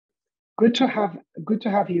Good to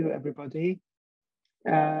have you, everybody.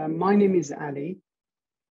 My name is Ali,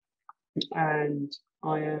 and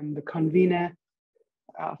I am the convener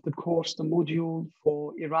of the course, the module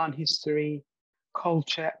for Iran history,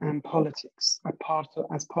 culture, and politics,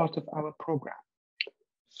 as part of our program.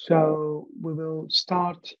 So we will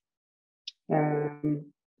start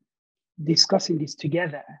discussing this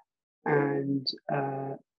together. And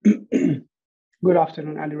good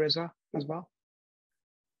afternoon, Ali Reza, as well.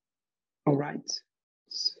 All right.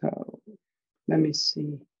 So let me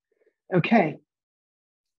see. Okay,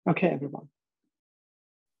 everyone.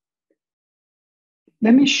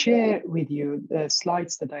 Let me share with you the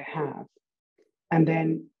slides that I have, and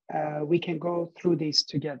then we can go through these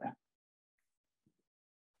together.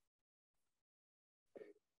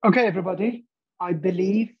 Okay, everybody. I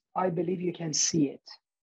believe you can see it.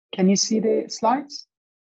 Can you see the slides?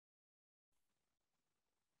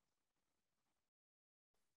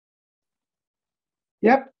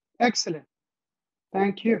 Yep, excellent.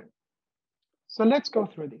 Thank you. So let's go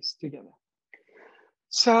through this together.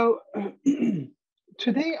 So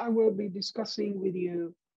today I will be discussing with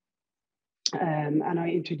you, and I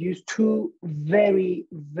introduce two very,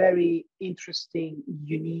 very interesting,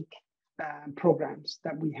 unique programs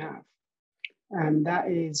that we have. And that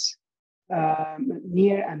is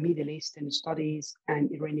Near and Middle Eastern Studies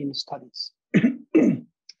and Iranian Studies.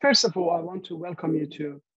 First of all, I want to welcome you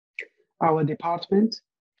to our department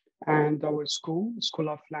and our School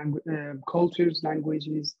of Cultures,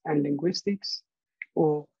 Languages, and Linguistics,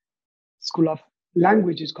 or School of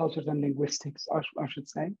Languages, Cultures, and Linguistics, I should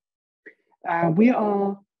say. We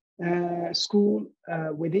are a school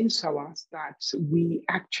within SOAS that we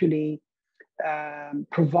actually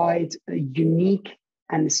provide unique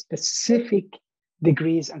and specific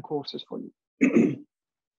degrees and courses for you.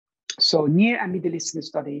 So Near and Middle Eastern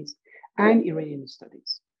Studies and Iranian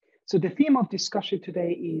Studies. So the theme of discussion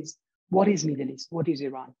today is, what is Middle East? What is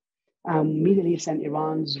Iran? Middle East and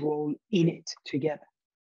Iran's role in it together.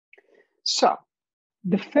 So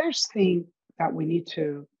the first thing that we need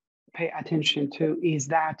to pay attention to is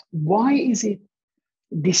that why is it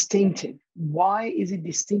distinctive? Why is it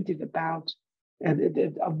distinctive about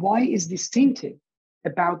the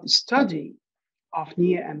study of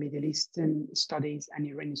Near and Middle Eastern Studies and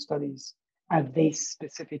Iranian Studies at this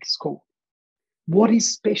specific school? What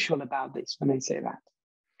is special about this when I say that?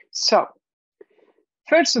 So,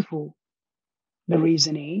 first of all, the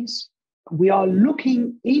reason is we are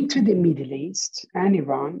looking into the Middle East and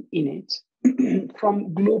Iran in it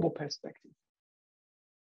from global perspective.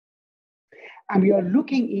 And we are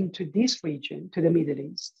looking into this region, to the Middle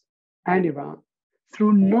East and Iran,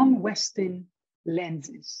 through non-Western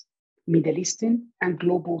lenses, Middle Eastern and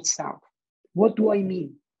Global South. What do I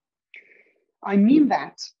mean? I mean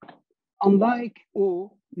that unlike,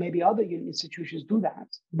 or maybe other institutions do that,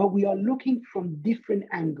 but we are looking from different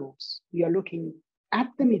angles. We are looking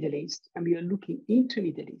at the Middle East and we are looking into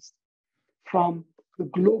Middle East from the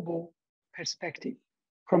global perspective,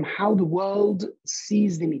 from how the world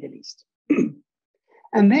sees the Middle East.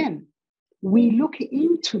 And then we look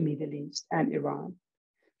into Middle East and Iran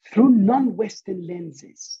through non-Western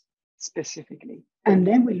lenses specifically. And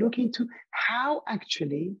then we look into how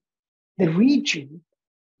actually the region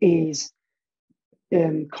is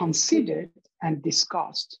considered and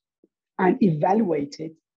discussed and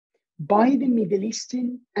evaluated by the Middle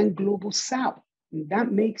Eastern and Global South. And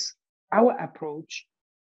that makes our approach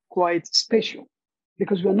quite special,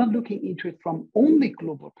 because we're not looking into it from only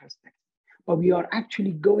global perspective, but we are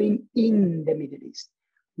actually going in the Middle East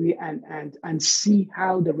and see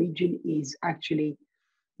how the region is actually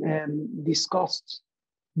discussed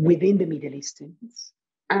within the Middle Easterns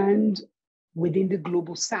and within the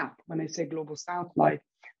Global South. When I say Global South, like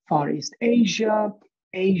Far East Asia,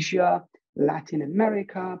 Latin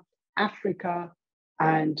America, Africa,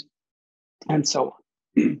 and so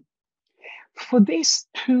on. For these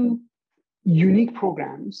two unique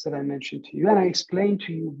programs that I mentioned to you, and I explained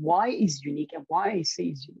to you why it's unique and why I say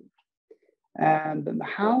it's unique, and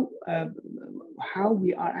how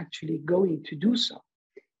we are actually going to do so,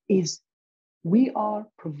 is we are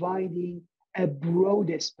providing a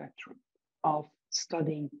broader spectrum of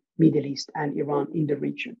studying Middle East and Iran in the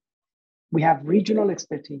region. We have regional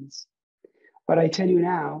expertise, but I tell you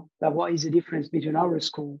now that what is the difference between our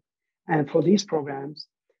school and for these programs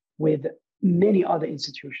with many other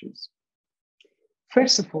institutions.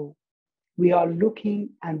 First of all, we are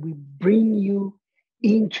looking and we bring you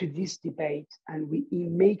into this debate and we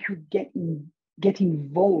make you get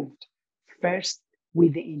involved first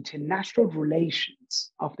with the international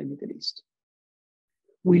relations of the Middle East.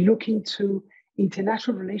 We look into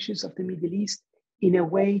international relations of the Middle East in a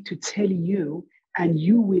way to tell you, and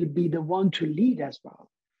you will be the one to lead as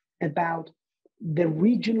well, about the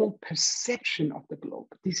regional perception of the globe.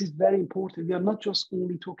 This is very important. We are not just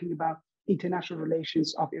only talking about international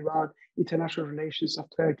relations of Iran, international relations of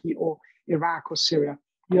Turkey or Iraq or Syria.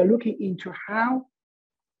 We are looking into how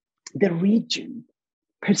the region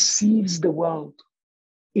perceives the world.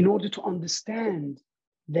 In order to understand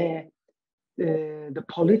the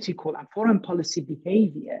political and foreign policy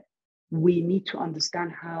behavior, we need to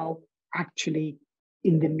understand how actually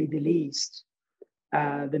in the Middle East,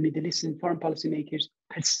 the Middle Eastern foreign policymakers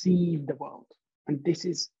perceive the world. And this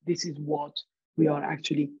is what we are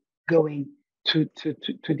actually going to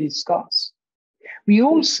discuss. We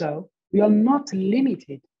are not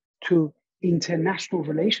limited to international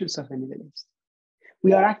relations of the Middle East.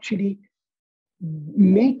 We are actually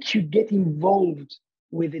make you get involved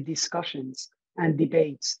with the discussions and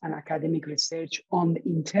debates and academic research on the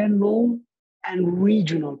internal and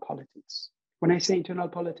regional politics. When I say internal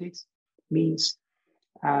politics, means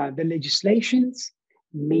the legislations,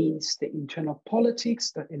 means the internal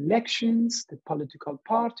politics, the elections, the political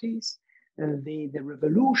parties, the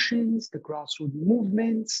revolutions, the grassroots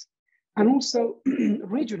movements, and also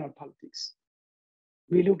regional politics.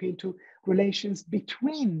 We look into relations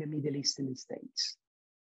between the Middle Eastern states,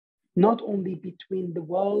 not only between the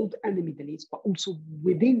world and the Middle East, but also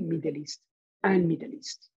within Middle East and Middle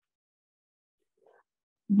East.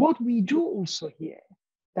 What we do also here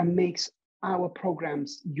that makes our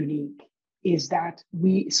programs unique is that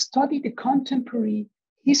we study the contemporary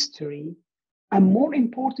history and, more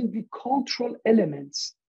importantly, cultural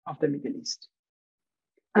elements of the Middle East.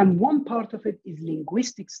 And one part of it is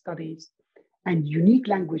linguistic studies and unique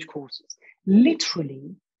language courses.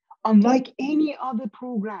 Literally, unlike any other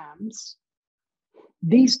programs,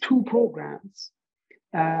 these two programs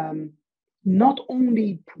not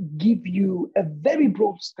only give you a very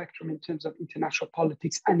broad spectrum in terms of international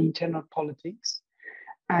politics and internal politics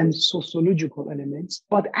and sociological elements,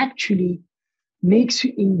 but actually makes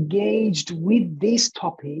you engaged with this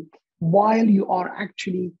topic while you are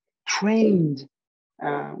actually trained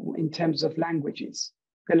in terms of languages.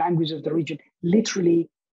 The language of the region literally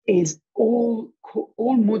is all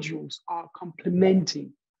modules are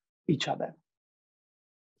complementing each other.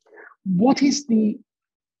 What is the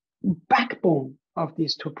backbone of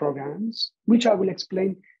these two programs, which I will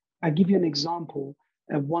explain? I'll give you an example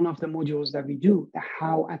of one of the modules that we do,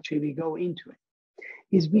 how actually we go into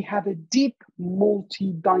it, is we have a deep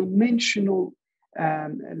multi-dimensional,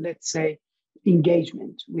 let's say,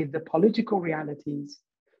 engagement with the political realities,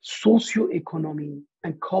 socio-economy,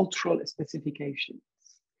 and cultural specifications,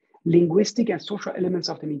 linguistic and social elements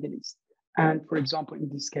of the Middle East. And for example, in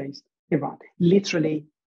this case, Iran literally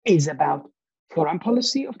is about foreign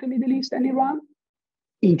policy of the Middle East and Iran,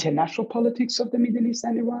 international politics of the Middle East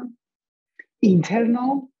and Iran,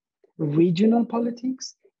 internal, regional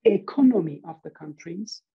politics, economy of the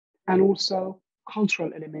countries, and also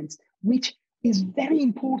cultural elements, which is very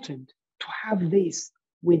important to have this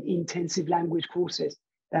with intensive language courses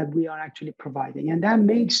that we are actually providing. And that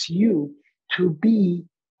makes you to be,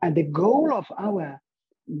 and the goal of our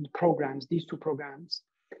programs, these two programs,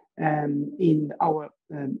 in our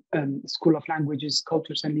School of Languages,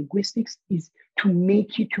 Cultures and Linguistics, is to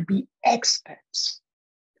make you to be experts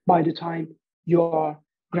by the time you are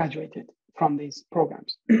graduated from these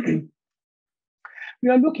programs. We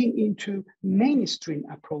are looking into mainstream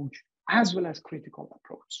approach as well as critical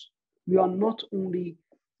approach. We are not only,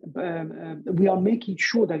 we are making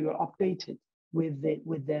sure that you're updated with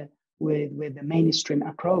the mainstream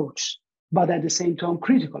approach, but at the same time,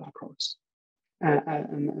 critical approach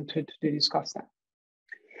to discuss that.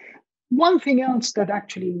 One thing else that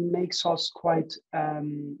actually makes us quite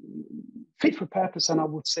fit for purpose, and I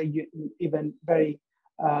would say even very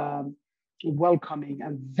welcoming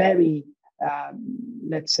and very,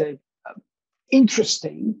 let's say,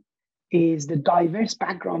 interesting, is the diverse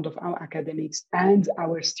background of our academics and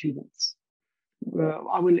our students.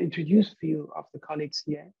 I will introduce a few of the colleagues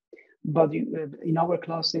here, but in our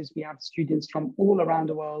classes, we have students from all around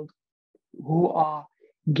the world who are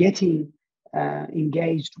getting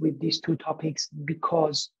engaged with these two topics,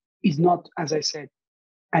 because it's not, as I said,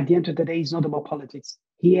 at the end of the day, it's not about politics.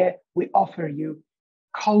 Here, we offer you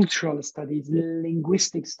cultural studies,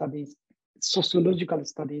 linguistic studies, sociological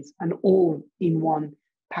studies, and all in one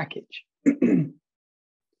package.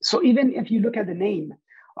 So even if you look at the name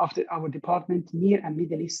of our department, Near and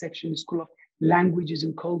Middle East Section, School of Languages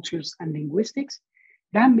and Cultures and Linguistics,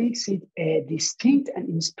 that makes it a distinct and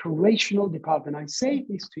inspirational department. I say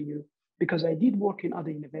this to you because I did work in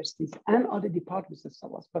other universities and other departments at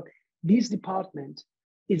SOAS, but this department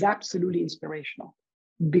is absolutely inspirational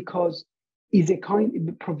because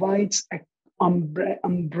it provides an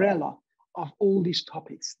umbrella of all these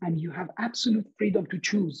topics, and you have absolute freedom to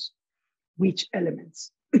choose which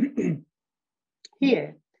elements.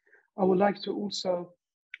 Here, I would like to also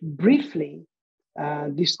briefly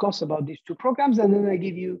discuss about these two programs, and then I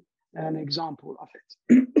give you an example of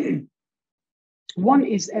it. One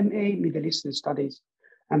is MA Middle Eastern Studies,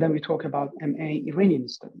 and then we talk about MA Iranian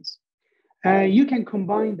Studies. You can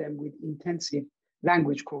combine them with intensive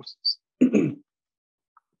language courses.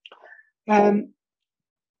 The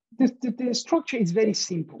structure is very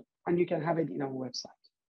simple, and you can have it in our website.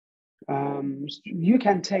 You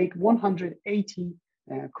can take 180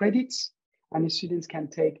 credits, and the students can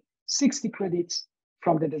take 60 credits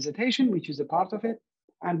from the dissertation, which is a part of it,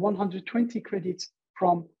 and 120 credits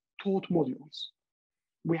from taught modules.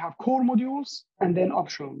 We have core modules and then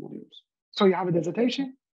optional modules. So you have a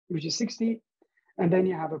dissertation, which is 60, and then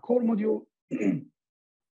you have a core module,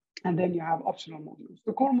 and then you have optional modules.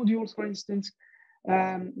 The core modules, for instance,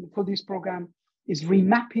 for this program is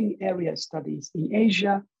remapping area studies in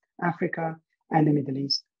Asia, Africa, and the Middle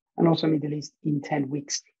East, and also Middle East in 10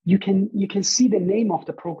 weeks. You can see the name of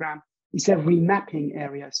the program. It's a remapping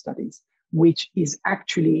area studies, which is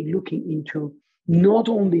actually looking into not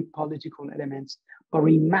only political elements, but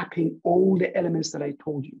remapping all the elements that I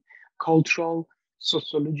told you: cultural,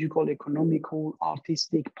 sociological, economical,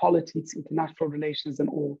 artistic, politics, international relations, and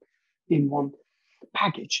all in one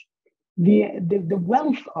package. The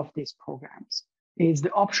wealth of these programs is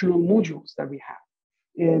the optional modules that we have.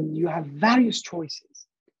 You have various choices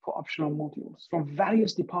for optional modules from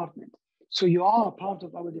various departments. So you are a part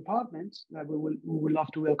of our department that we would love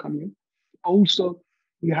to welcome you. Also,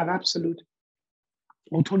 you have absolute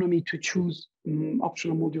autonomy to choose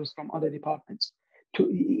optional modules from other departments.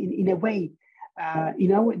 In a way,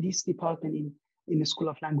 this department in the School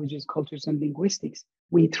of Languages, Cultures, and Linguistics,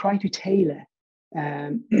 we try to tailor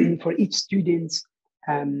for each student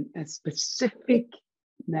a specific,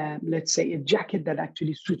 let's say, a jacket that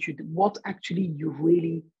actually suits you, what actually you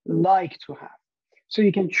really like to have. So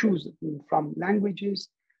you can choose from languages,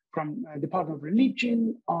 from Department of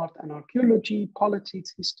Religion, Art and Archaeology,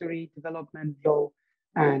 Politics, History, Development, Law,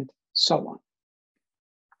 and so on.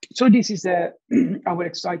 So this is our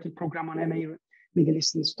exciting program on MA Middle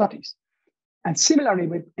Eastern Studies. And similarly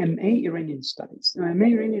with MA Iranian Studies. MA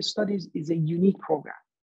Iranian Studies is a unique program,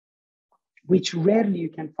 which rarely you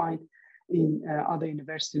can find in other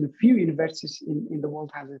universities. A few universities in the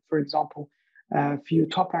world has it. For example, a few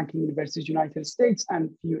top-ranking universities in the United States and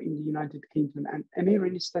few in the United Kingdom. And MA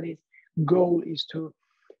Iranian Studies' goal is to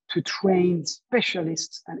train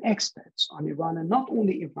specialists and experts on Iran, and not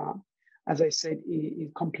only Iran. As I said,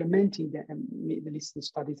 in complementing the Middle Eastern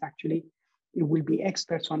Studies, actually, it will be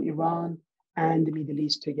experts on Iran and the Middle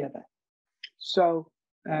East together. So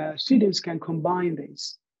students can combine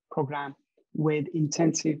this program with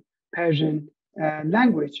intensive Persian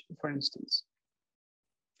language, for instance.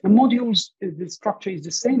 The modules, the structure is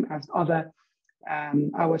the same as other,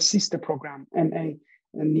 our sister program, MA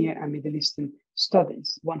Near and Middle Eastern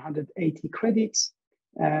Studies, 180 credits,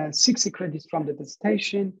 60 credits from the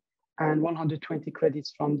dissertation, and 120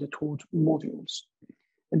 credits from the taught modules.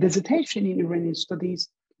 The dissertation in Iranian Studies,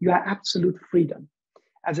 you have absolute freedom.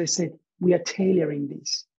 As I said, we are tailoring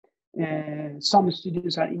this. Some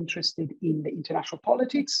students are interested in the international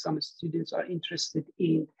politics. Some students are interested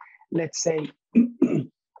in, let's say,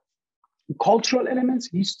 cultural elements,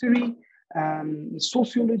 history,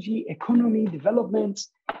 sociology, economy, development,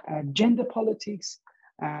 gender politics,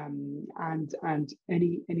 and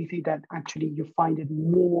anything that actually you find it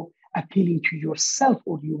more appealing to yourself,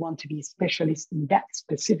 or you want to be a specialist in that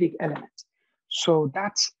specific element. So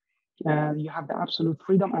that's, you have the absolute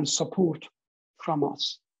freedom and support from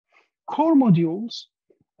us. Core modules,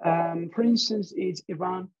 for instance, is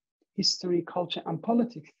Iran, History, Culture, and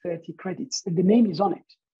Politics, 30 credits. And the name is on it.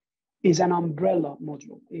 Is an umbrella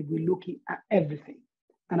module. It will look at everything.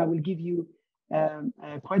 And I will give you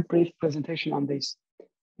a quite brief presentation on this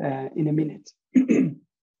in a minute.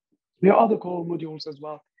 There are other core modules as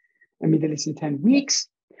well, in Middle East in 10 weeks,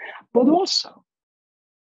 but also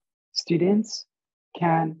students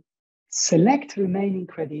can select remaining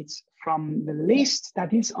credits from the list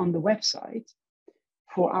that is on the website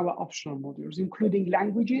for our optional modules, including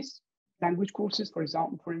languages, language courses, for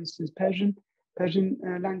example, for instance, Persian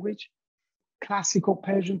language, classical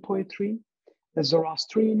Persian poetry, the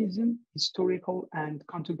Zoroastrianism, historical and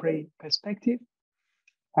contemporary perspective,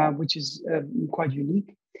 which is quite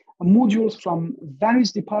unique. Modules from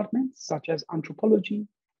various departments such as anthropology,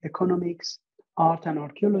 economics, art and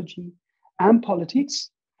archaeology, and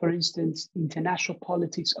politics, for instance, International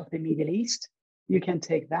Politics of the Middle East. You can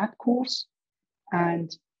take that course,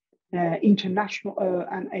 and International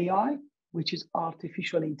and AI, which is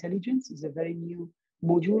artificial intelligence, is a very new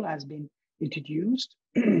module, has been introduced.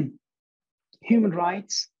 Human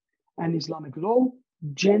rights and Islamic law,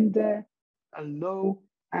 gender, law,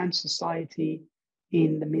 and society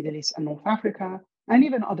in the Middle East and North Africa, and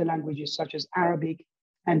even other languages such as Arabic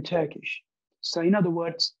and Turkish. So in other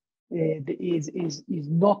words, is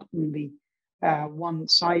not only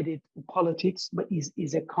one-sided politics, but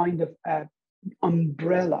is a kind of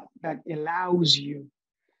umbrella that allows you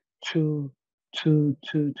to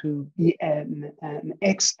be an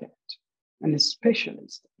expert and a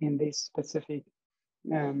specialist in this specific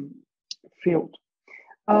field.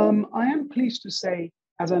 I am pleased to say,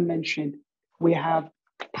 as I mentioned, we have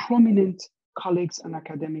prominent colleagues and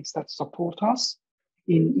academics that support us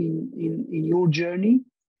in your journey.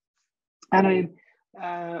 And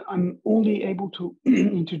I'm only able to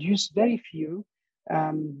introduce very few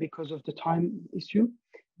because of the time issue,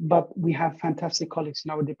 but we have fantastic colleagues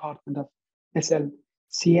in our department of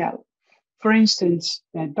SLCL. For instance,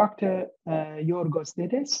 Dr. Yorgos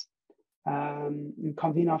Dedes,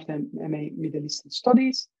 convener of the MA Middle Eastern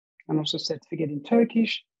Studies and also certificate in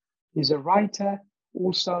Turkish. He's a writer,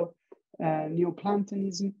 also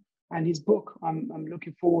Neoplatonism, and his book, I'm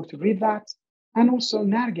looking forward to read that. And also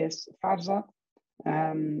Narges Farzad,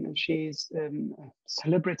 she is a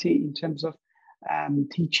celebrity in terms of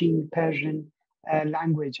teaching Persian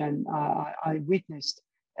language, and I witnessed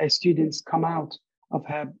students come out of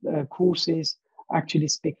her courses actually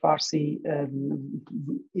speak Farsi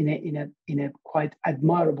in a quite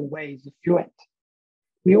admirable way, fluent.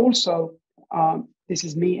 We also, this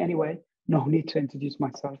is me anyway, no need to introduce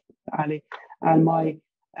myself, Ali, and my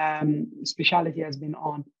specialty has been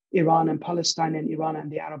on Iran and Palestine and Iran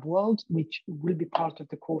and the Arab world, which will be part of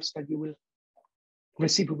the course that you will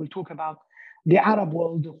receive. We will talk about the Arab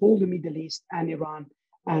world, the whole the Middle East and Iran,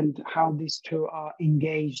 and how these two are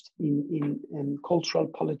engaged in cultural,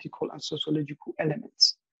 political, and sociological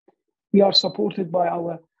elements. We are supported by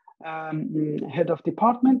our head of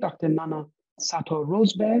department, Dr. Nana Sato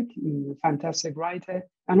Rosberg, a fantastic writer.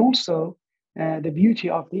 And also, the beauty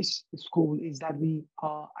of this school is that we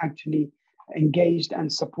are actually engaged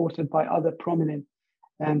and supported by other prominent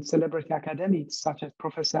and celebrity academics, such as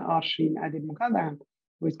Professor Arshin Adib Mughadam,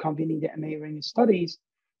 who is convening the MA Iranian Studies,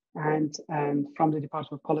 and from the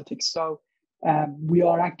Department of Politics. So we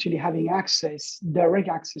are actually having direct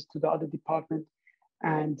access to the other department,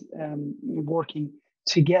 and working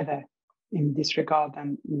together in this regard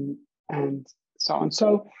and so on.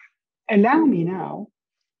 So allow me now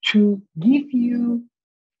to give you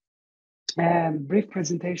a brief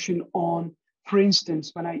presentation on, for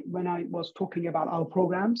instance, when I was talking about our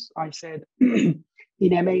programs, I said in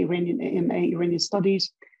MA Iranian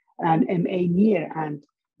Studies and MA Near and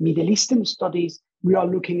Middle Eastern Studies, we are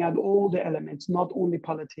looking at all the elements, not only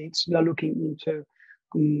politics. We are looking into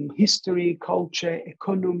history, culture,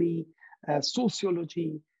 economy,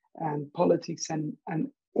 sociology, and politics, and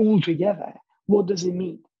all together. What does it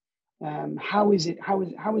mean? How is it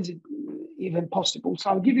even possible? So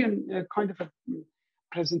I'll give you a kind of a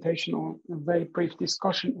presentation or a very brief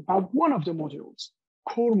discussion about one of the modules,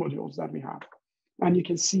 core modules that we have. And you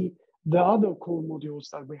can see the other core modules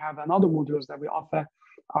that we have and other modules that we offer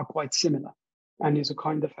are quite similar, and is a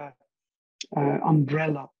kind of a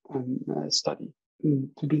umbrella study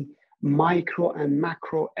to be micro and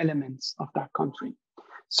macro elements of that country.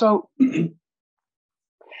 So in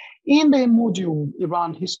the module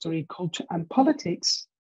Iran History, Culture and Politics,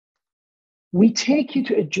 we take you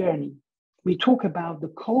to a journey. We talk about the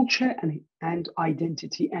culture and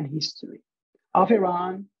identity and history of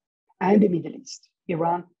Iran and the Middle East,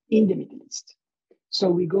 Iran in the Middle East. So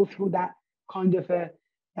we go through that kind of a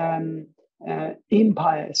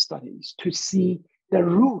empire studies to see the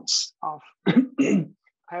roots of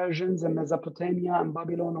Persians and Mesopotamia and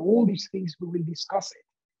Babylon, all these things. We will discuss it.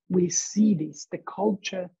 We see this, the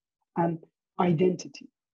culture and identity.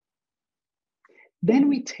 Then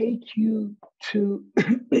we take you to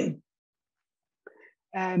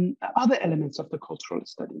other elements of the cultural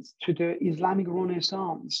studies, to the Islamic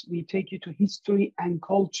Renaissance. We take you to history and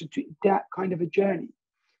culture, to that kind of a journey.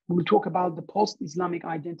 We will talk about the post-Islamic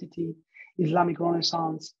identity, Islamic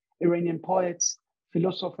Renaissance, Iranian poets,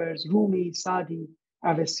 philosophers, Rumi, Sadi,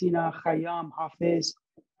 Avicenna, Khayyam, Hafiz,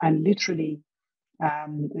 and literally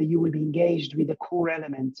you will be engaged with the core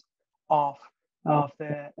element of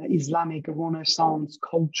the Islamic Renaissance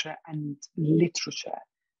culture and literature,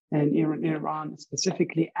 and in Iran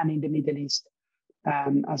specifically, and in the Middle East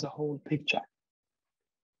as a whole picture.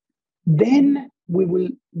 Then we will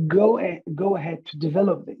go ahead to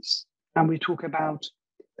develop this. And we talk about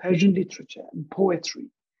Persian literature and poetry,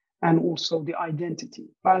 and also the identity.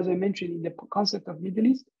 But as I mentioned, in the concept of Middle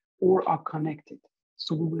East, all are connected.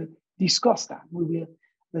 So we will discuss that. We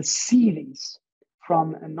will see these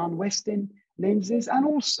from non-Western lenses and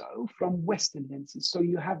also from Western lenses. So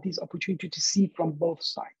you have this opportunity to see from both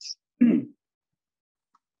sides.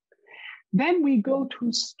 Then we go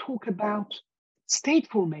to talk about state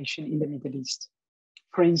formation in the Middle East.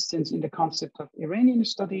 For instance, in the concept of Iranian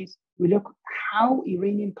studies, we look how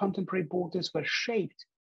Iranian contemporary borders were shaped.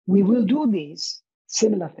 We will do this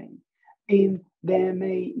similar thing in the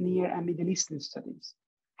Near and Middle Eastern studies.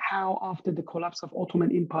 How after the collapse of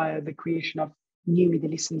Ottoman Empire, the creation of new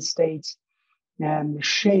Middle Eastern states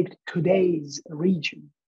shaped today's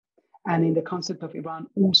region. And in the concept of Iran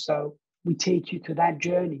also, we take you to that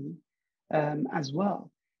journey as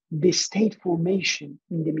well. The state formation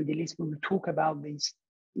in the Middle East, we will talk about this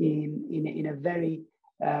in a very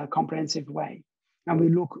comprehensive way. And we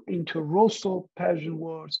look into Russo-Persian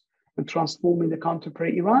wars and transforming the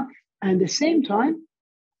contemporary Iran. And at the same time,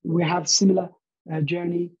 we have similar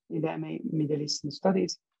journey in the Middle Eastern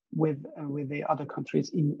studies with the other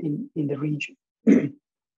countries in the region.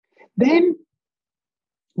 Then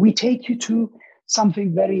we take you to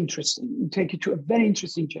something very interesting. We take you to a very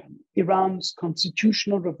interesting journey, Iran's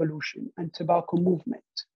constitutional revolution and tobacco movement,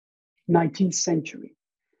 19th century.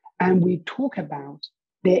 And we talk about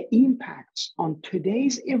their impacts on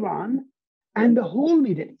today's Iran and the whole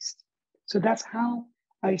Middle East. So that's how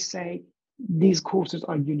I say these courses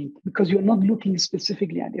are unique, because you're not looking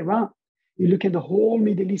specifically at Iran. You look at the whole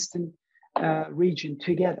Middle Eastern region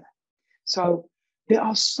together. So there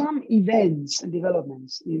are some events and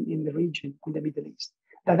developments in the region, in the Middle East,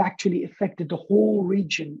 that actually affected the whole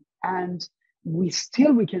region. And we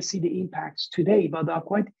can see the impacts today, but they are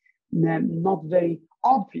quite not very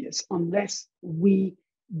obvious unless we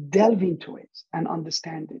delve into it and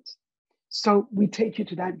understand it. So we take you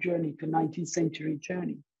to that journey, to 19th century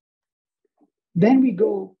journey. Then we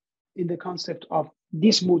go in the concept of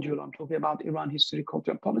this module. I'm talking about Iran history,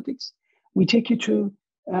 culture, and politics. We take you to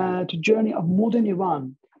journey of modern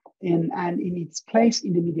Iran and in its place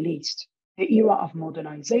in the Middle East, the era of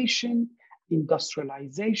modernization,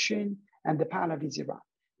 industrialization, and the Pahlavi's Iran.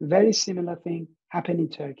 Very similar thing happened in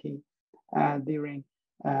Turkey during,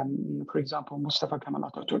 for example, Mustafa Kemal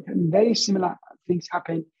Atatürk. And very similar things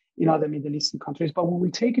happen in other Middle Eastern countries. But we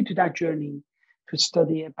will take you to that journey to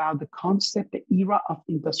study about the concept, the era of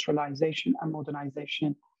industrialization and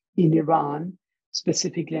modernization in Iran,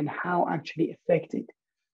 specifically, and how actually affected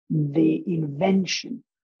the invention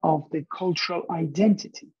of the cultural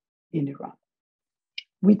identity in Iran.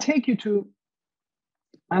 We take you to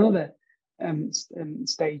another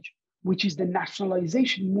stage, which is the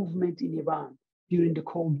nationalization movement in Iran during the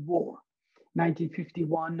Cold War,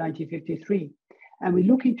 1951, 1953. And we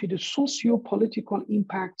look into the socio-political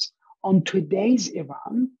impacts on today's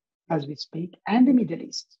Iran, as we speak, and the Middle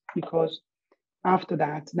East, because after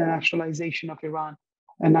that, the nationalization of Iran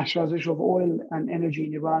and nationalization of oil and energy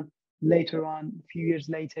in Iran. Later on, a few years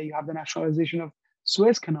later, you have the nationalization of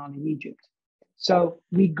Suez Canal in Egypt. So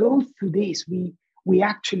we go through this. We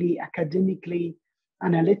actually academically,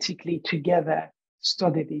 analytically together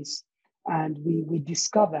study this, and we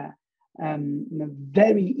discover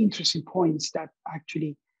very interesting points that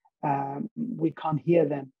actually we can't hear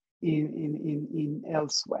them in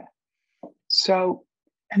elsewhere. So,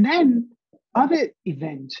 and then other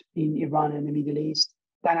event in Iran and the Middle East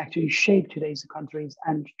that actually shaped today's countries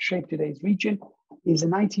and shaped today's region is the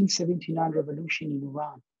 1979 revolution in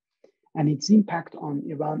Iran and its impact on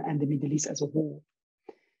Iran and the Middle East as a whole.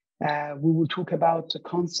 We will talk about the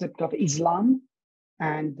concept of Islam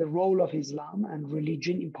and the role of Islam and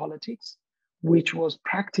religion in politics, which was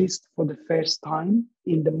practiced for the first time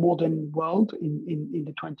in the modern world in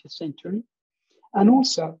the 20th century. And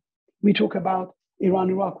also, we talk about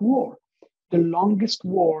Iran-Iraq war, the longest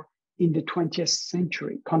war in the 20th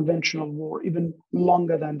century, conventional war, even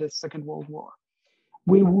longer than the Second World War.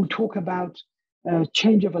 We will talk about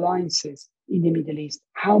change of alliances in the Middle East,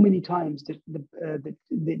 how many times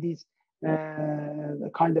this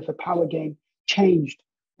kind of a power game changed,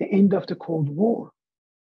 the end of the Cold War,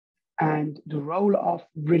 and the role of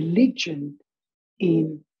religion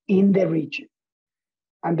in the region,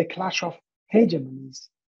 and the clash of hegemonies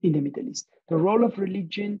in the Middle East. The role of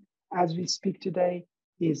religion, as we speak today,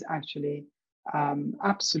 is actually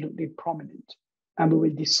absolutely prominent. And we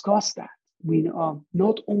will discuss that. We are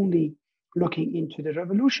not only looking into the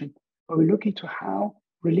revolution, but we look into how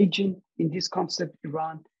religion in this concept,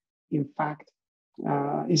 Iran, in fact,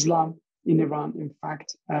 Islam in Iran, in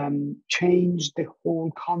fact, changed the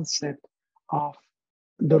whole concept of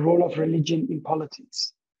the role of religion in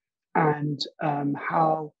politics and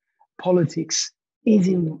how politics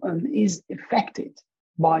is affected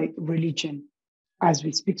by religion as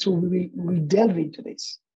we speak. So we delve into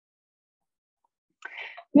this.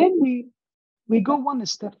 Then we go one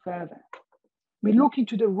step further. We look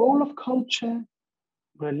into the role of culture,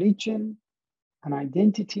 religion, and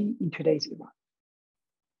identity in today's Iran.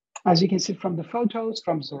 As you can see from the photos,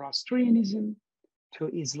 from Zoroastrianism to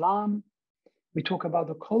Islam, we talk about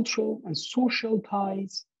the cultural and social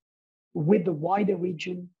ties with the wider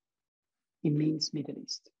region. It means Middle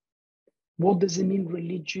East. What does it mean,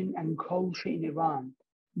 religion and culture in Iran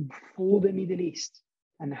for the Middle East,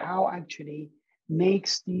 and how actually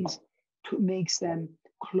makes them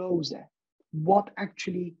closer? What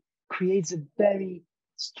actually creates a very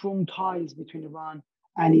strong ties between Iran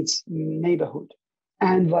and its neighborhood,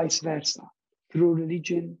 and vice versa, through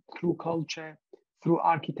religion, through culture, through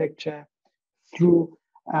architecture, through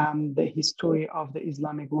the history of the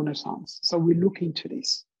Islamic Renaissance. So we look into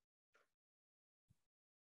this.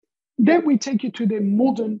 Then we take you to the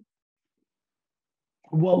modern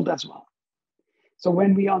world as well. So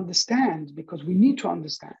when we understand, because we need to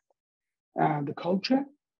understand the culture,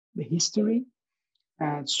 the history,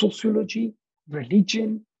 sociology,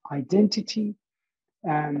 religion, identity,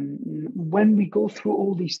 when we go through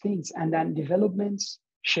all these things, and then developments,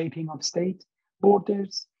 shaping of state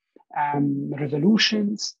borders,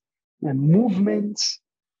 revolutions, movements,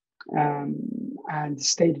 and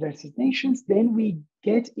state versus nations, then we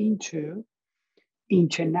get into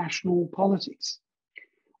international politics.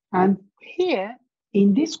 And here,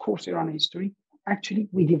 in this course, Iran history, actually,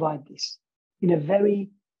 we divide this in a very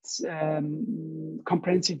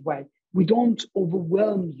comprehensive way. We don't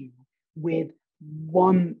overwhelm you with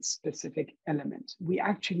one specific element. We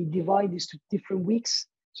actually divide this to different weeks.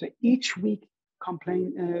 So each week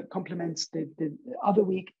complements the other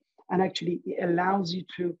week, and actually it allows you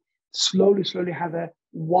to slowly have a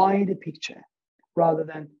wider picture rather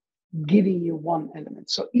than giving you one element.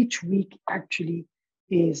 So each week actually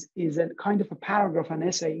is a kind of a paragraph, an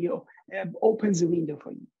essay, opens a window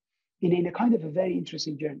for you in a kind of a very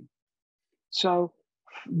interesting journey. So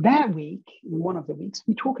that week, in one of the weeks,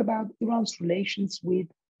 we talk about Iran's relations with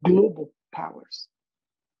global powers.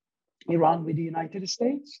 Iran with the United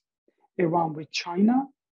States, Iran with China,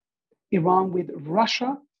 Iran with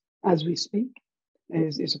Russia, as we speak,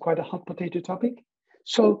 is quite a hot potato topic.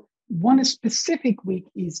 So one specific week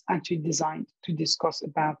is actually designed to discuss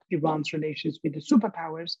about Iran's relations with the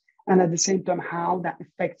superpowers, and at the same time, how that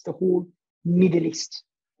affects the whole Middle East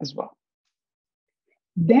as well.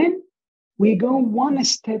 Then we go one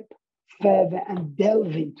step further and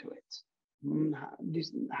delve into it.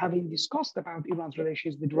 Having discussed about Iran's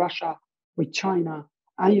relations with Russia, with China,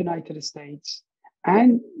 and United States,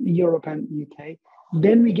 and Europe and UK,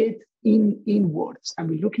 then we get inwards and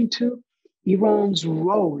we look into Iran's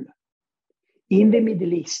role in the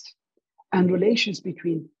Middle East and relations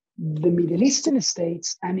between the Middle Eastern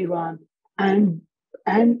states and Iran, and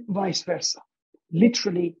vice versa.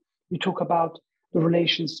 Literally, we talk about the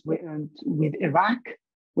relations with Iraq,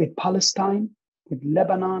 with Palestine, with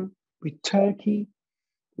Lebanon, with Turkey,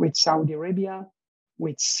 with Saudi Arabia,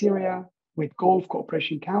 with Syria, with Gulf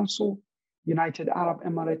Cooperation Council, United Arab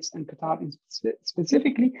Emirates, and Qatar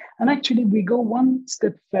specifically. And actually, we go one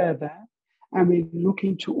step further and we look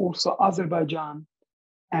into also Azerbaijan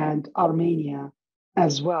and Armenia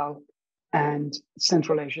as well, and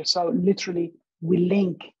Central Asia. So literally, we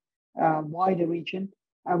link wider region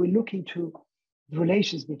and we look into the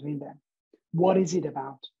relations between them. What is it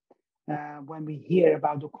about? When we hear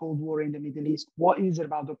about the Cold War in the Middle East, what is it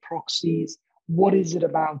about the proxies? What is it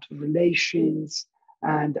about relations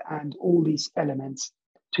and all these elements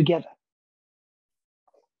together?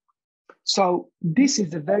 So this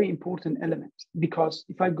is a very important element, because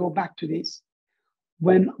if I go back to this,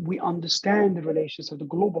 when we understand the relations of the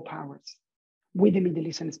global powers with the Middle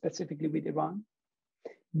East and specifically with Iran,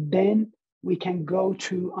 then we can go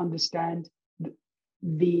to understand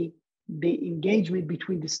the engagement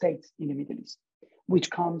between the states in the Middle East, which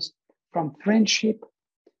comes from friendship,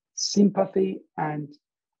 sympathy, and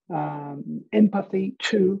empathy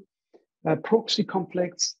to proxy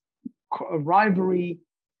conflicts, rivalry,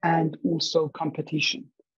 and also competition.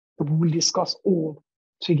 But we will discuss all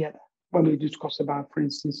together when we discuss about, for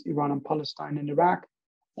instance, Iran and Palestine and Iraq,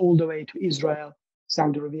 all the way to Israel,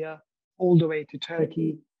 Saudi Arabia, all the way to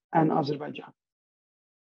Turkey and Azerbaijan.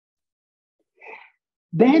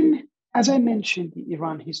 Then, as I mentioned, the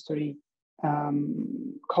Iran history,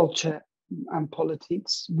 culture, and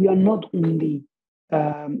politics, we are not only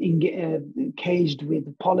engaged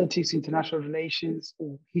with politics, international relations,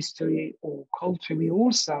 or history or culture. We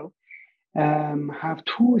also have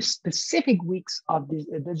 2 specific weeks of this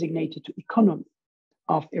designated to economy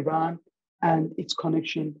of Iran and its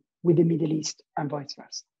connection with the Middle East and vice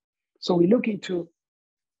versa. So we look into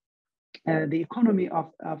the economy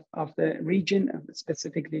of the region,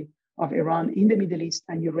 specifically of Iran in the Middle East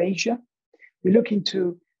and Eurasia. We look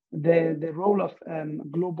into the role of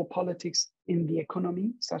global politics in the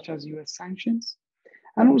economy, such as US sanctions.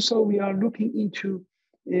 And also we are looking into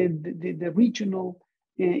the regional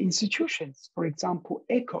institutions. For example,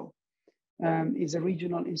 ECO is a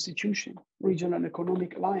regional institution, regional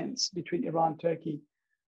economic alliance between Iran, Turkey,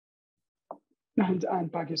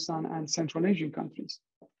 and Pakistan and Central Asian countries.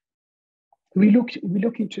 We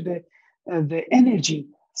look into the energy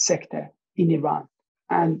sector in Iran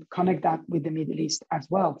and connect that with the Middle East as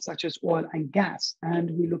well, such as oil and gas.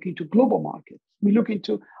 And we look into global markets. We look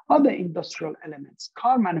into other industrial elements,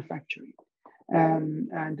 car manufacturing,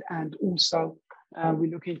 and also we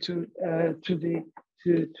look into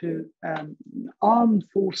armed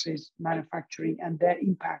forces manufacturing and their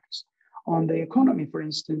impacts on the economy. For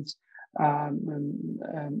instance,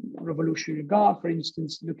 Revolutionary Guard, for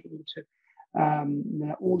instance, looking into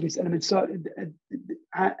all these elements. So,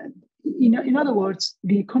 in other words,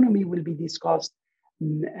 the economy will be discussed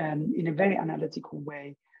in a very analytical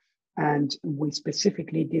way, and we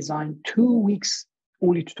specifically designed 2 weeks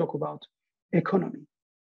only to talk about economy,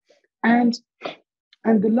 and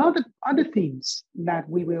the lot of other things that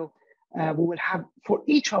we will have for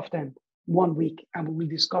each of them 1 week, and we will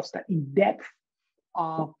discuss that in depth.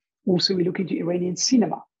 Also, we look into Iranian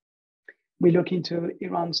cinema. We look into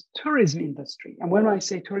Iran's tourism industry. And when I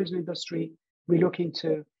say tourism industry, we look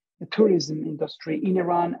into the tourism industry in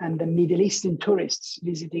Iran and the Middle Eastern tourists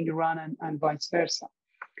visiting Iran and vice versa.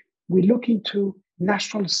 We look into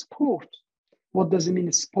national sport. What does it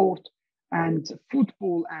mean, sport and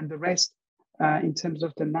football and the rest in terms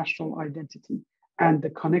of the national identity and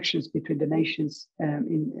the connections between the nations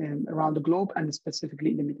around the globe and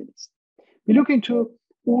specifically in the Middle East. We look into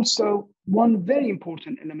also one very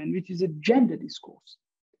important element, which is a gender discourse.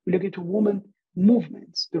 We look into women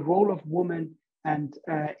movements, the role of women, and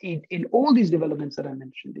in all these developments that I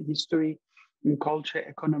mentioned, in history, in culture,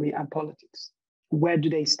 economy, and politics. Where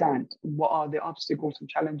do they stand? What are the obstacles and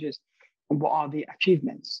challenges? And what are the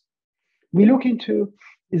achievements? We look into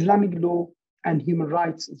Islamic law and human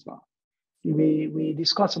rights as well. We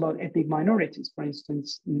discuss about ethnic minorities, for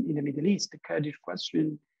instance, in the Middle East, the Kurdish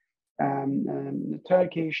question, the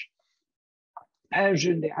Turkish,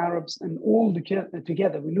 Persian, the Arabs, and all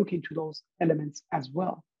together, we look into those elements as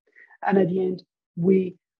well. And at the end,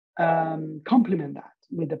 we complement that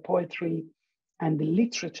with the poetry and the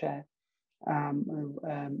literature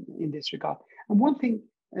in this regard. And one thing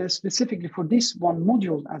specifically for this one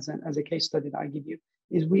module as a case study that I give you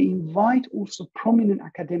is we invite also prominent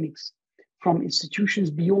academics from institutions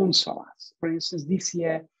beyond SOAS. For instance, this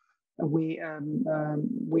year, we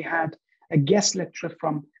had a guest lecture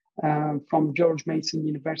from George Mason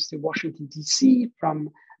University, Washington, D.C., from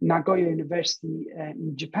Nagoya University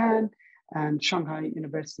in Japan, and Shanghai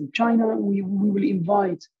University in China. We will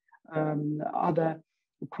invite other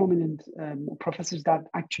prominent professors that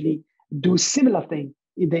actually do similar thing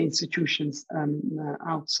in the institutions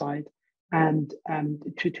outside, and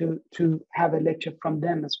to have a lecture from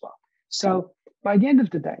them as well. So by the end of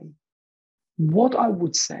the day, what I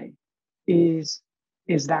would say is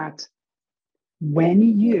that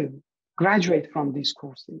when you graduate from these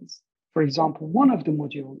courses, for example, one of the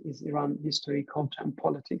modules is Iran history, culture, and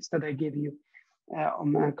politics that I gave you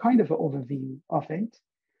on a kind of an overview of it.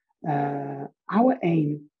 Our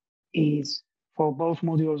aim is for both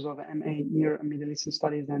modules of MA, Near and Middle Eastern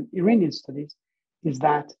Studies and Iranian Studies, is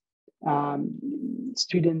that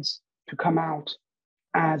students to come out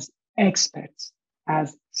as experts,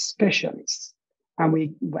 as specialists,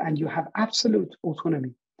 and you have absolute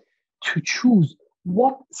autonomy to choose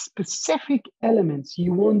what specific elements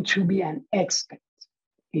you want to be an expert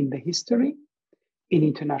in: the history, in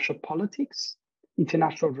international politics,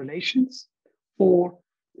 international relations, or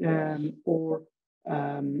in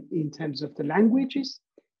terms of the languages,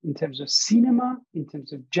 in terms of cinema, in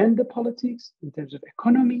terms of gender politics, in terms of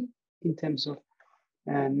economy, in terms of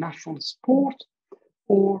national sport,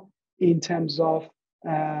 or in terms of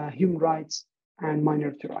human rights and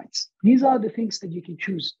minority rights. These are the things that you can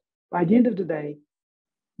choose. By the end of the day,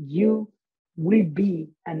 you will be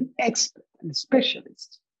an expert and a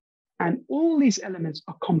specialist. And all these elements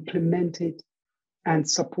are complemented and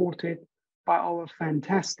supported by our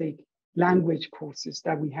fantastic language courses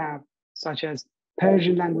that we have, such as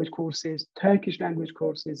Persian language courses, Turkish language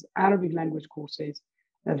courses, Arabic language courses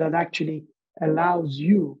that actually allows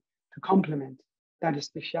you to complement that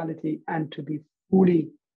specialty and to be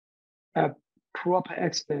fully a proper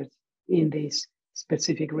expert in this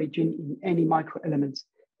specific region in any micro elements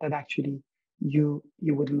that actually you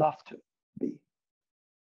would love to be.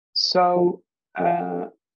 So I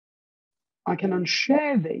can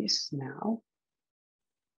unshare this now,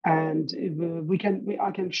 and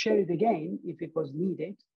I can share it again if it was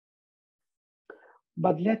needed.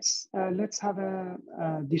 But let's have a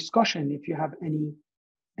discussion if you have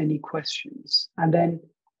any questions, and then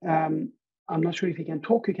I'm not sure if you can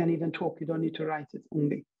talk. You can even talk. You don't need to write it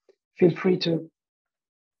only. Feel free to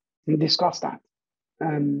discuss that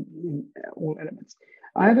in all elements.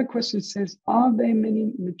 I have a question that says, are there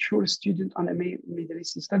many mature students on Middle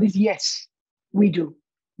Eastern studies? Yes, we do.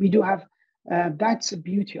 We do have, that's the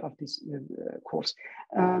beauty of this course.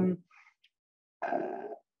 The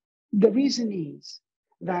reason is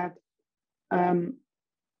that,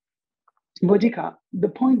 Bodika, the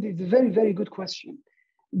point is a very, very good question.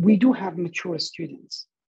 We do have mature students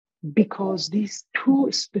because these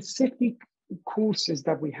two specific courses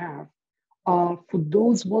that we have are for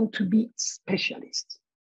those who want to be specialists.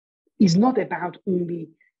 It's not about only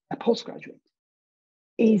a postgraduate.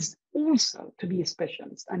 It's also to be a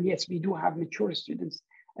specialist. And yes, we do have mature students.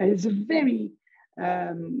 And it's a very,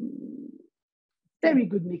 very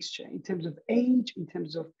good mixture in terms of age, in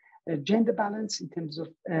terms of gender balance, in terms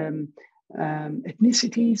of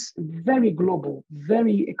ethnicities, very global,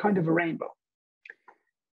 very kind of a rainbow.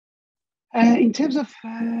 In terms of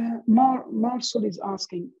Marcel is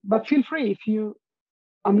asking, but feel free if you,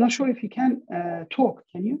 I'm not sure if you can talk,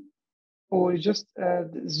 can you? Or just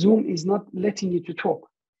Zoom is not letting you to talk.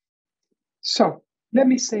 So let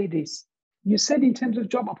me say this. You said in terms of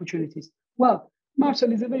job opportunities. Well,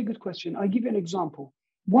 Marcel, is a very good question. I'll give you an example.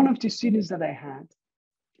 One of the students that I had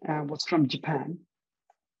was from Japan,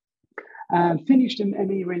 finished in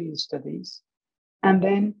MA Iranian Studies, and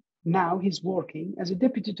then now he's working as a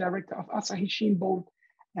deputy director of Asahi Shinbon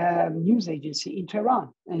news agency in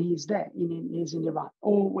Tehran, and he's there, he's in Iran.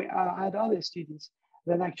 Or I had other students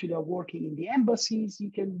that actually are working in the embassies. You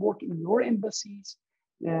can work in your embassies.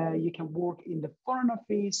 You can work in the Foreign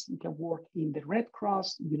Office. You can work in the Red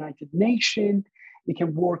Cross, United Nations. You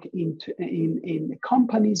can work in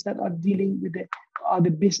companies that are dealing with the other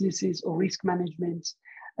businesses or risk management.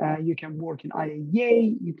 You can work in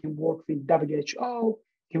IAEA. You can work with WHO.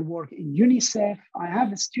 You can work in UNICEF. I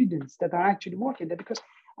have students that are actually working there because,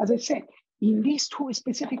 as I said, in these two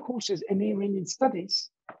specific courses, MA Iranian Studies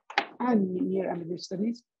and Near American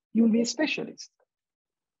Studies, you will be a specialist.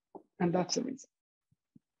 And that's the reason.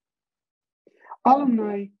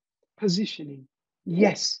 Alumni positioning.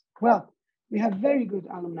 Yes. Well, we have very good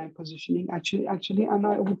alumni positioning, actually, and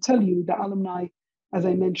I will tell you the alumni, as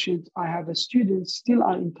I mentioned, I have a students still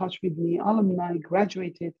are in touch with me, alumni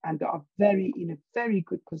graduated, and they are in a very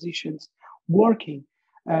good positions, working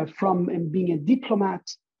from being a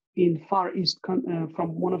diplomat in Far East,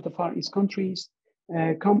 from one of the Far East countries,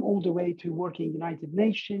 come all the way to working in United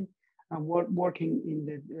Nations, working in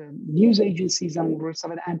the news agencies and the rest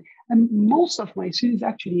of it. And most of my students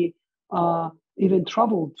actually even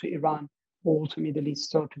traveled to Iran or to Middle East,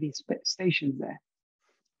 so to be stationed there.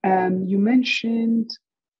 You mentioned,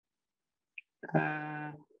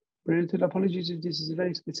 parental apologies if this is a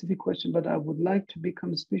very specific question, but I would like to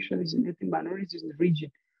become a specialist in ethnic minorities in the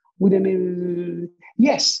region. Would I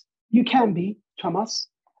yes, you can be, Thomas.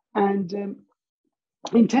 And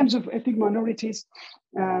in terms of ethnic minorities,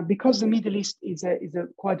 because the Middle East is a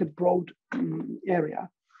quite a broad area,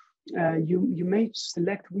 you may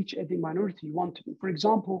select which ethnic minority you want to be. For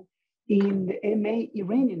example, in the MA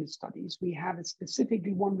Iranian Studies, we have a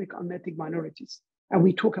specifically 1 week on ethnic minorities. And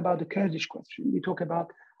we talk about the Kurdish question. We talk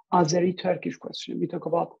about Azeri Turkish question. We talk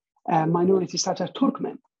about minorities such as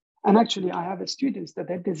Turkmen. And actually, I have students that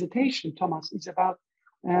their dissertation, Thomas, is about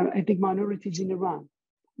ethnic minorities in Iran,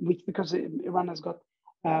 which because Iran has got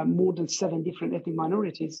more than 7 different ethnic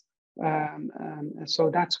minorities. So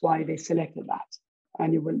that's why they selected that.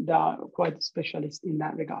 And they are quite specialists in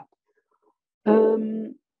that regard.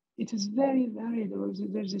 It is very, very,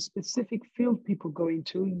 there's a specific field people go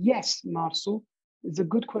into. Yes, Marcel, it's a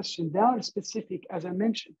good question. They are specific, as I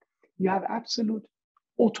mentioned. You have absolute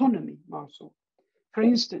autonomy, Marcel. For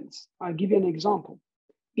instance, I'll give you an example.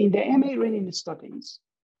 In the MA Iranian Studies,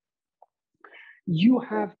 you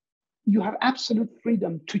have absolute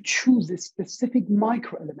freedom to choose a specific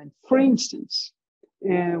microelement. For instance,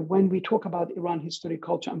 when we talk about Iran history,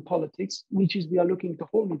 culture, and politics, which is we are looking at the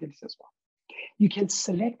whole Middle East as well, you can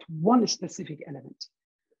select one specific element.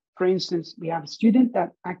 For instance, we have a student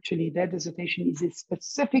that actually their dissertation is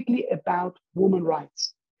specifically about women's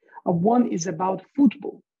rights. And one is about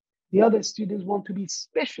football. The other students want to be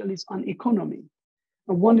specialists on economy.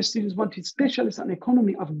 And one student wants to be specialists on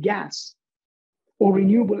economy of gas or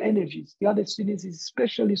renewable energies. The other students is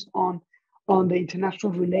specialist on the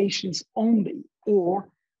international relations only, or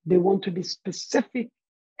they want to be specific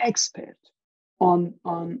expert on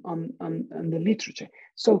the literature.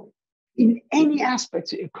 So in any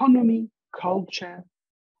aspects, economy, culture,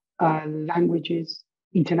 languages,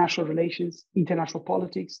 international relations, international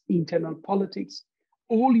politics, internal politics,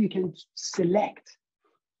 all you can select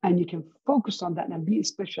and you can focus on that and be a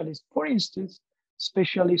specialist. For instance,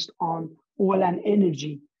 specialist on oil and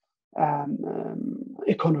energy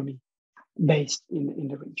economy based in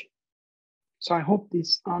the region. So I hope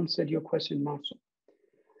this answered your question, Marcel.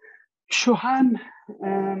 Shohan,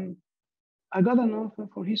 I got an offer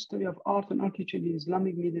for history of art and architecture in the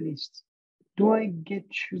Islamic Middle East. Do I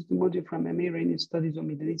choose the module from MA Iranian Studies or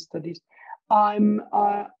Middle East Studies? I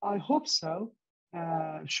hope so,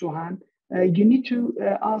 Shohan. You need to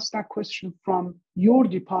ask that question from your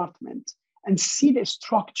department and see the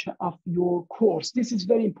structure of your course. This is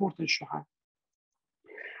very important, Shohan.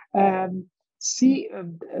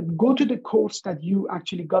 Go to the course that you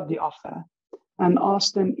actually got the offer and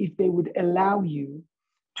ask them if they would allow you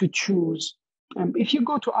to choose. If you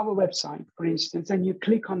go to our website, for instance, and you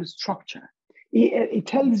click on the structure, it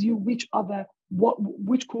tells you which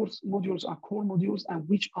course modules are core modules and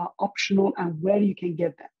which are optional and where you can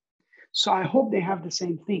get them. So I hope they have the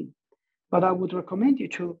same thing, but I would recommend you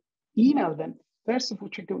to email them. First of all,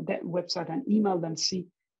 check out that website and email them, see,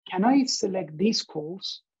 can I select this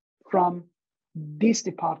course from this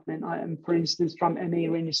department? I am, for instance, from MA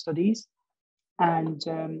Iranian Studies. And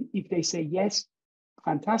if they say yes,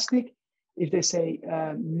 fantastic. If they say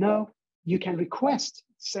no, you can request,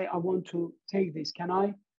 say, I want to take this, can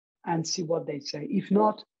I? And see what they say. If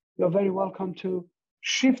not, you're very welcome to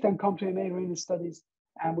shift and come to MA Iranian Studies,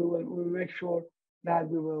 and we will make sure that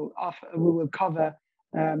we will cover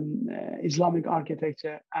Islamic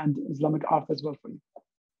architecture and Islamic art as well for you.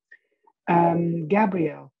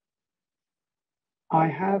 Gabriel, I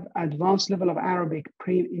have advanced level of Arabic,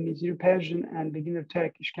 pre-Imagine Persian, and beginner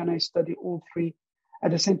Turkish. Can I study all three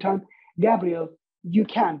at the same time? Gabriel, you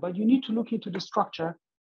can, but you need to look into the structure.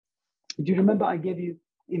 Do you remember I gave you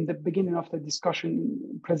in the beginning of the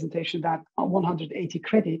discussion presentation that 180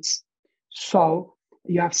 credits? So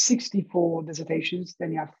you have 64 dissertations,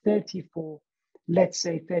 then you have 30 for, let's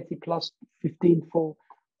say 30 plus 15 for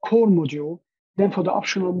core module. Then for the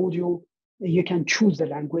optional module, you can choose the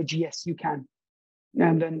language. Yes, you can.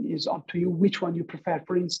 And then it's up to you which one you prefer.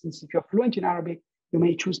 For instance, if you're fluent in Arabic, you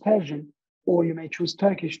may choose Persian or you may choose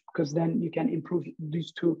Turkish, because then you can improve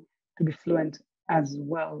these two to be fluent as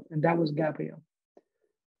well. And that was Gabriel.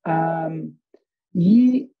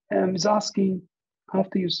 Yi is asking,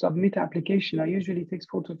 after you submit application, I usually takes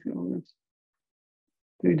 4 to 5 minutes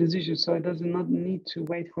to your decision, so it does not need to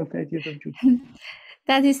wait for 30th of June.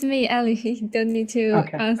 That is me, Ali. You don't need to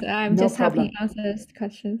answer. I'm No just problem. helping answer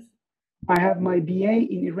questions. I have my BA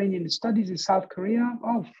in Iranian Studies in South Korea.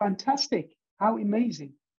 Oh, fantastic. How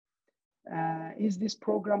amazing. Is this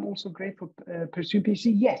program also great for pursuing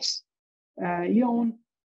PhD? Yes. Yon,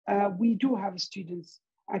 we do have students.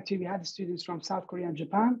 Actually, we had students from South Korea and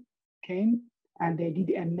Japan came and they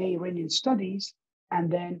did MA Iranian Studies. And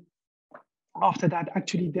then after that,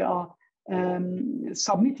 actually, they are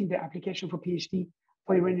submitting their application for PhD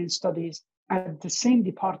for Iranian Studies at the same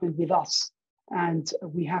department with us. And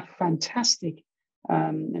we have fantastic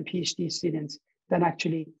PhD students that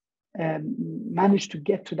actually managed to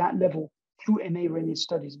get to that level through MA Iranian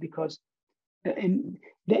Studies, because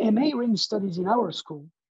the MA Iranian Studies in our school,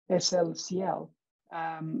 SLCL,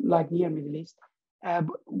 like near Middle East,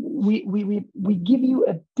 we give you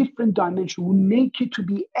a different dimension. We make you to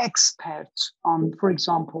be experts on, for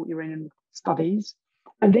example, Iranian studies,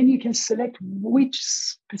 and then you can select which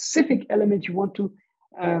specific element you want to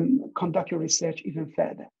conduct your research even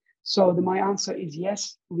further. So my answer is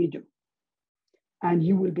yes, we do. And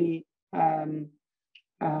you will be in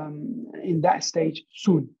that stage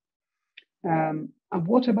soon. And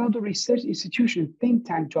what about the research institution, think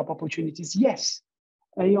tank job opportunities? Yes,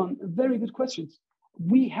 Ayon, very good questions.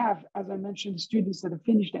 We have, as I mentioned, students that have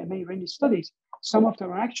finished their MA Iranian Studies. Some of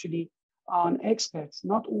them are actually experts,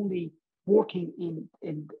 not only working in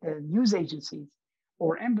news agencies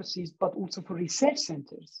or embassies, but also for research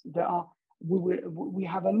centers. We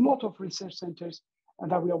have a lot of research centers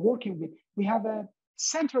that we are working with. We have a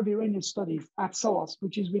Center of Iranian Studies at SOAS,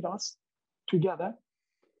 which is with us together.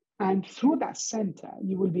 And through that center,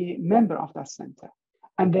 you will be a member of that center.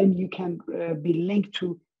 And then you can be linked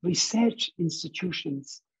to research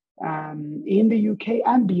institutions in the UK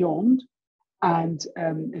and beyond, and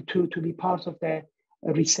to be part of the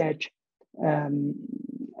research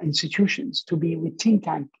institutions, to be with think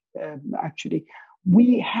tank. Actually,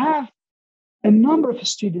 we have a number of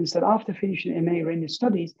students that after finishing MA Iranian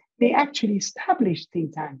studies, they actually establish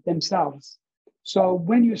think tank themselves. So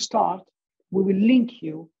when you start, we will link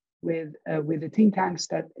you with the think tanks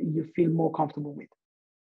that you feel more comfortable with.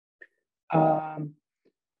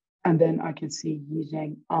 And then I can see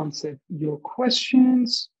Yizheng answered your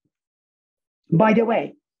questions. By the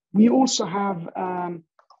way, we also have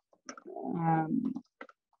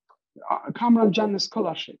Kamran Jannah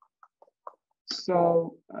Scholarship.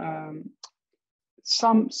 So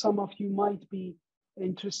some of you might be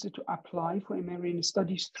interested to apply for Iranian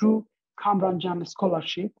studies through Kamran Jannah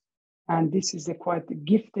Scholarship. And this is a quite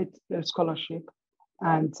gifted scholarship.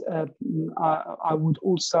 And I would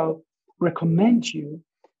also recommend you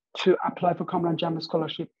to apply for Kamran Jannah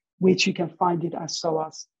Scholarship, which you can find it at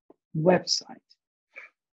SOAS website.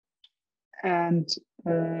 And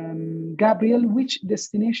Gabriel, which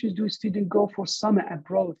destinations do students go for summer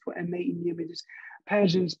abroad for MA in Near Middle East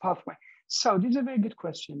Persians pathway? So this is a very good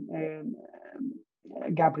question,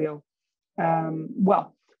 Gabriel.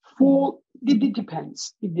 Well, it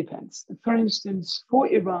depends. It depends. For instance, for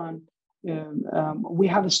Iran, we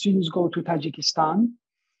have students go to Tajikistan,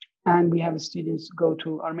 and we have students go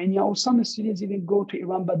to Armenia, or some students even go to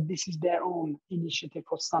Iran, but this is their own initiative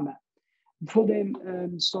for summer. For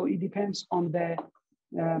them, so it depends on their,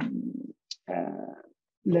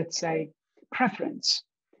 let's say, preference.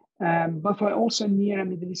 But for also Near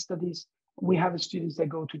and Middle East studies, we have students that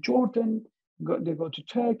go to Jordan, they go to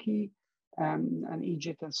Turkey, and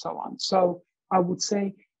Egypt, and so on. So I would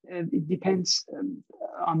say it depends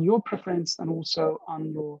on your preference and also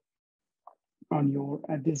on your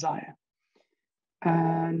desire.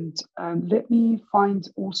 And let me find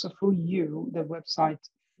also for you the website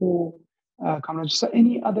for Kamran. So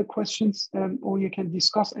any other questions, or you can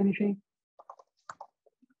discuss anything?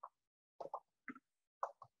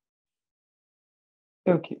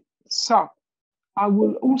 Okay, so I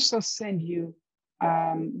will also send you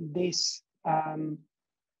this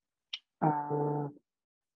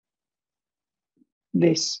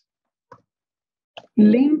this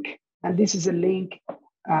link, and this is a link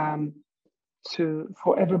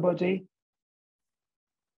for everybody.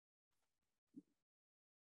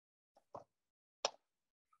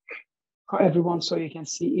 For everyone, so you can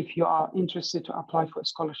see if you are interested to apply for a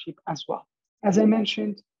scholarship as well. As I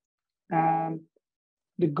mentioned,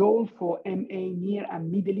 the goal for MA Near and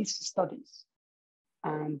Middle East Studies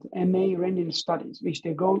and MA Iranian Studies, which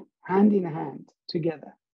they go hand in hand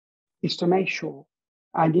together, is to make sure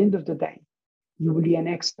at the end of the day, you will be an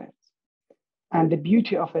expert. And the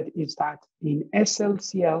beauty of it is that in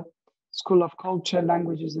SLCL, School of Culture,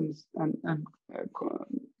 Languages and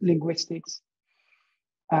Linguistics,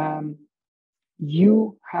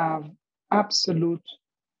 you have absolute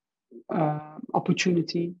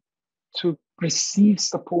opportunity to receive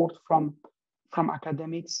support from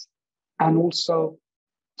academics, and also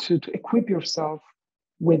to equip yourself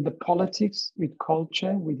with the politics, with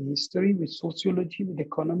culture, with history, with sociology, with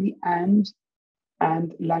economy, and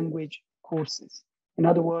language courses. In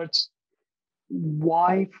other words,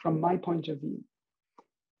 why, from my point of view,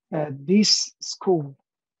 this school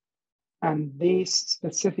and these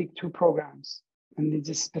specific two programs and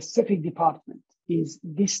this specific department is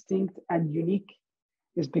distinct and unique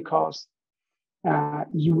is because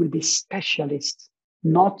you will be specialists,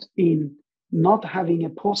 not having a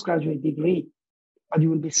postgraduate degree, but you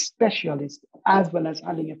will be specialist as well as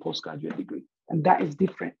having a postgraduate degree. And that is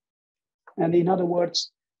different. And in other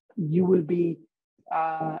words, you will be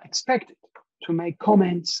expected to make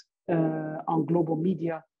comments on global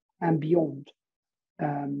media and beyond.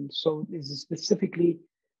 So this is specifically,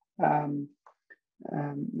 for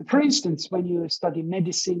instance, when you study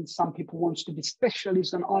medicine, some people want to be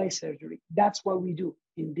specialists on eye surgery. That's what we do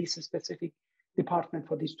in this specific department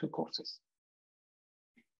for these two courses.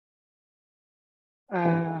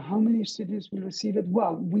 How many students will receive it?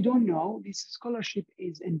 Well, we don't know. This scholarship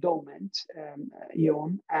is endowment,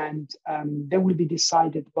 Ion, and they will be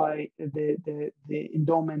decided by the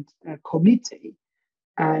endowment committee,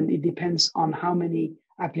 and it depends on how many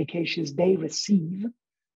applications they receive,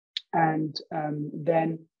 and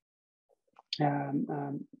then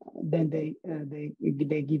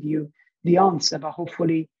they give you the answer. But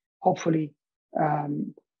hopefully, I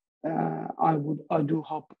do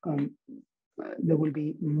hope. There will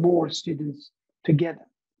be more students together,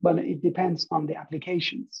 but it depends on the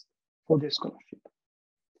applications for the scholarship.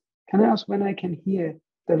 Can I ask when I can hear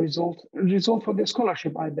the result for the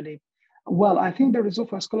scholarship, I believe? Well, I think the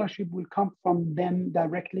result for scholarship will come from them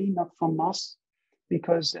directly, not from us,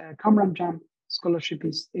 because Kamran Jam scholarship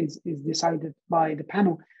is decided by the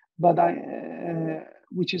panel, but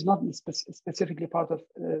which is not specifically part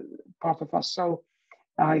of us. So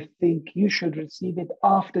I think you should receive it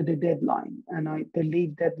after the deadline, and I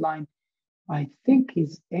believe deadline, I think,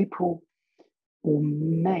 is April or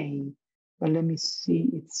May. But let me see.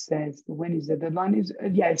 It says when is the deadline? Is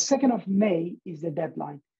 2nd of May is the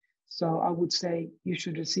deadline. So I would say you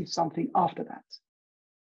should receive something after that.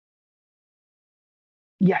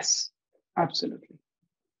 Yes, absolutely.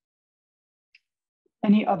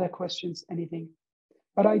 Any other questions? Anything?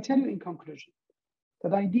 But I tell you in conclusion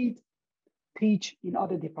that I did teach in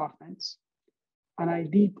other departments, and I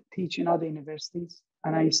did teach in other universities,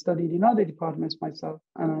 and I studied in other departments myself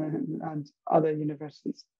and other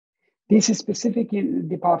universities. This specific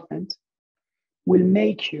department will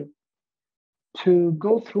make you to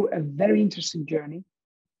go through a very interesting journey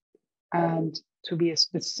and to be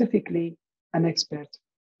specifically an expert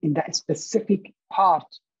in that specific part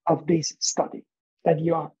of this study that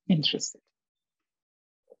you are interested.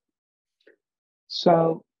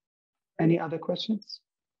 So, any other questions?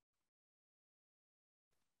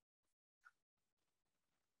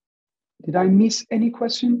 Did I miss any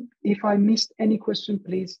question? If I missed any question,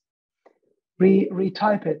 please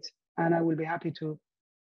retype it, and I will be happy to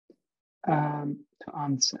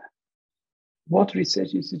answer. What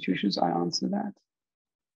research institutions? I answer that.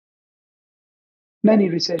 Many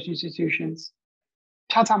research institutions.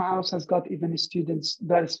 Chatham House has got even students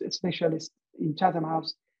that are specialists in Chatham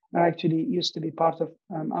House that actually used to be part of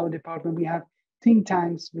our department. We have think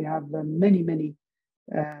tanks. We have many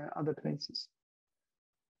other places.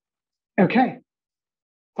 Okay.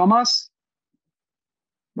 Thomas,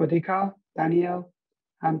 Bodika, Daniel,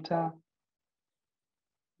 Hamta,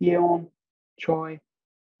 Yeon, Troy,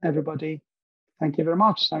 everybody. Thank you very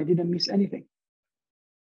much. I didn't miss anything.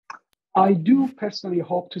 I do personally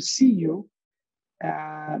hope to see you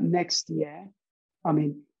next year, I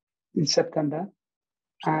mean, in September,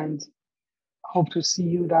 and hope to see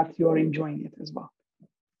you that you're enjoying it as well.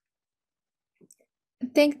 I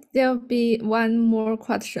think there'll be one more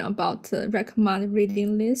question about the recommended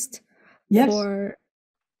reading list. Yes.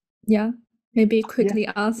 Maybe quickly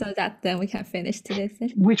answer that, then we can finish today's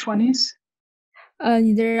session. Which one is?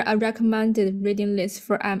 There a recommended reading list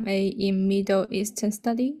for MA in Middle Eastern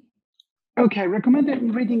Study. Okay,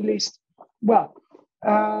 recommended reading list. Well,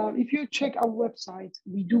 if you check our website,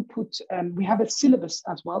 we do put, we have a syllabus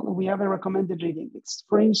as well, and we have a recommended reading list,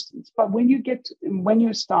 for instance. But when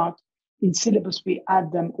you start in syllabus, we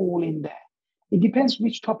add them all in there. It depends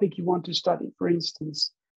which topic you want to study. For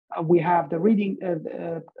instance, we have the reading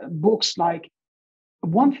books. Like,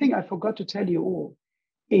 one thing I forgot to tell you all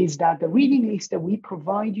is that the reading list that we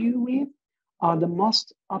provide you with are the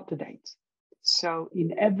most up-to-date. So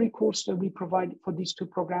in every course that we provide for these two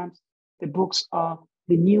programs, the books are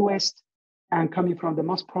the newest and coming from the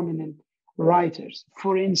most prominent writers.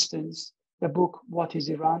 For instance, the book What is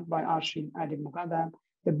Iran by Arshin Adi Muqaddam,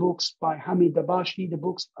 the books by Hamid Dabashi, the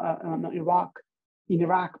books on Iraq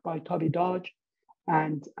by Tabi Daj,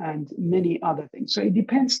 and many other things. So it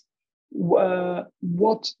depends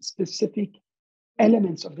what specific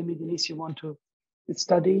elements of the Middle East you want to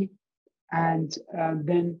study, and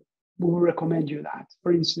then we will recommend you that.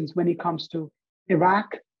 For instance, when it comes to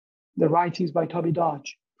Iraq, the writings by Tabi Daj.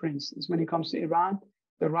 For instance, when it comes to Iran,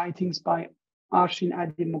 the writings by Arshin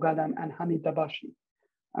Adi Muqaddam and Hamid Dabashi.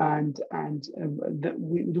 And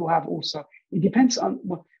we do have also, it depends on,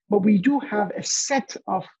 but we do have a set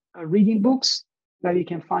of reading books that you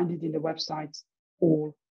can find it in the websites,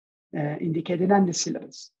 all indicated, and the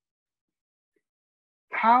syllabus.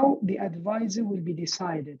 How the advisor will be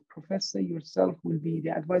decided? Professor yourself will be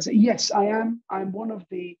the advisor. Yes, I am. I'm one of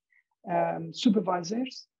the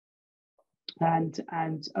supervisors, and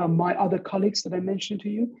my other colleagues that I mentioned to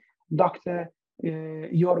you, Dr.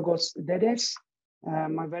 Yorgos Dedes,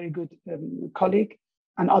 my very good colleague,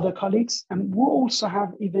 and other colleagues. And we also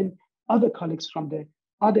have even other colleagues from the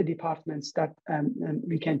other departments that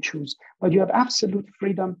we can choose. But you have absolute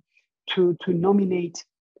freedom to nominate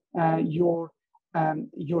your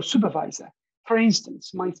supervisor. For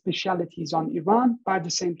instance, my specialty is on Iran, but at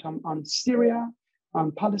the same time on Syria,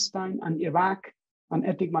 on Palestine, on Iraq, on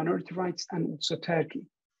ethnic minority rights, and also Turkey.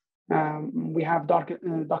 We have Dr.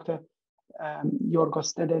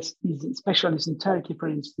 Yorgos Dedes is a specialist in Turkey, for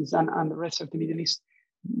instance, and the rest of the Middle East.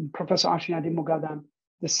 Professor Arshin Adi Muqaddam,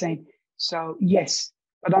 the same. So yes,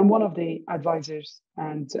 but I'm one of the advisors,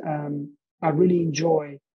 and I really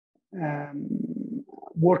enjoy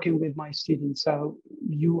working with my students. So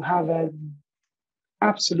you have an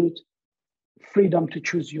absolute freedom to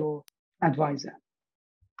choose your advisor.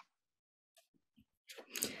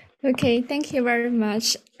 Okay, thank you very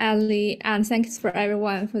much, Ali, and thanks for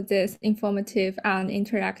everyone for this informative and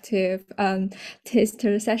interactive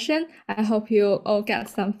taster session. I hope you all get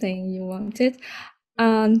something you wanted.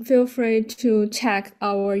 And feel free to check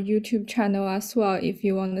our YouTube channel as well if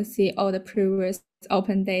you want to see all the previous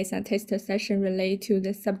open days and taster session related to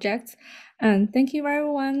this subject. And thank you,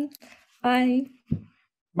 everyone. Bye.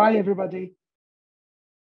 Bye, everybody.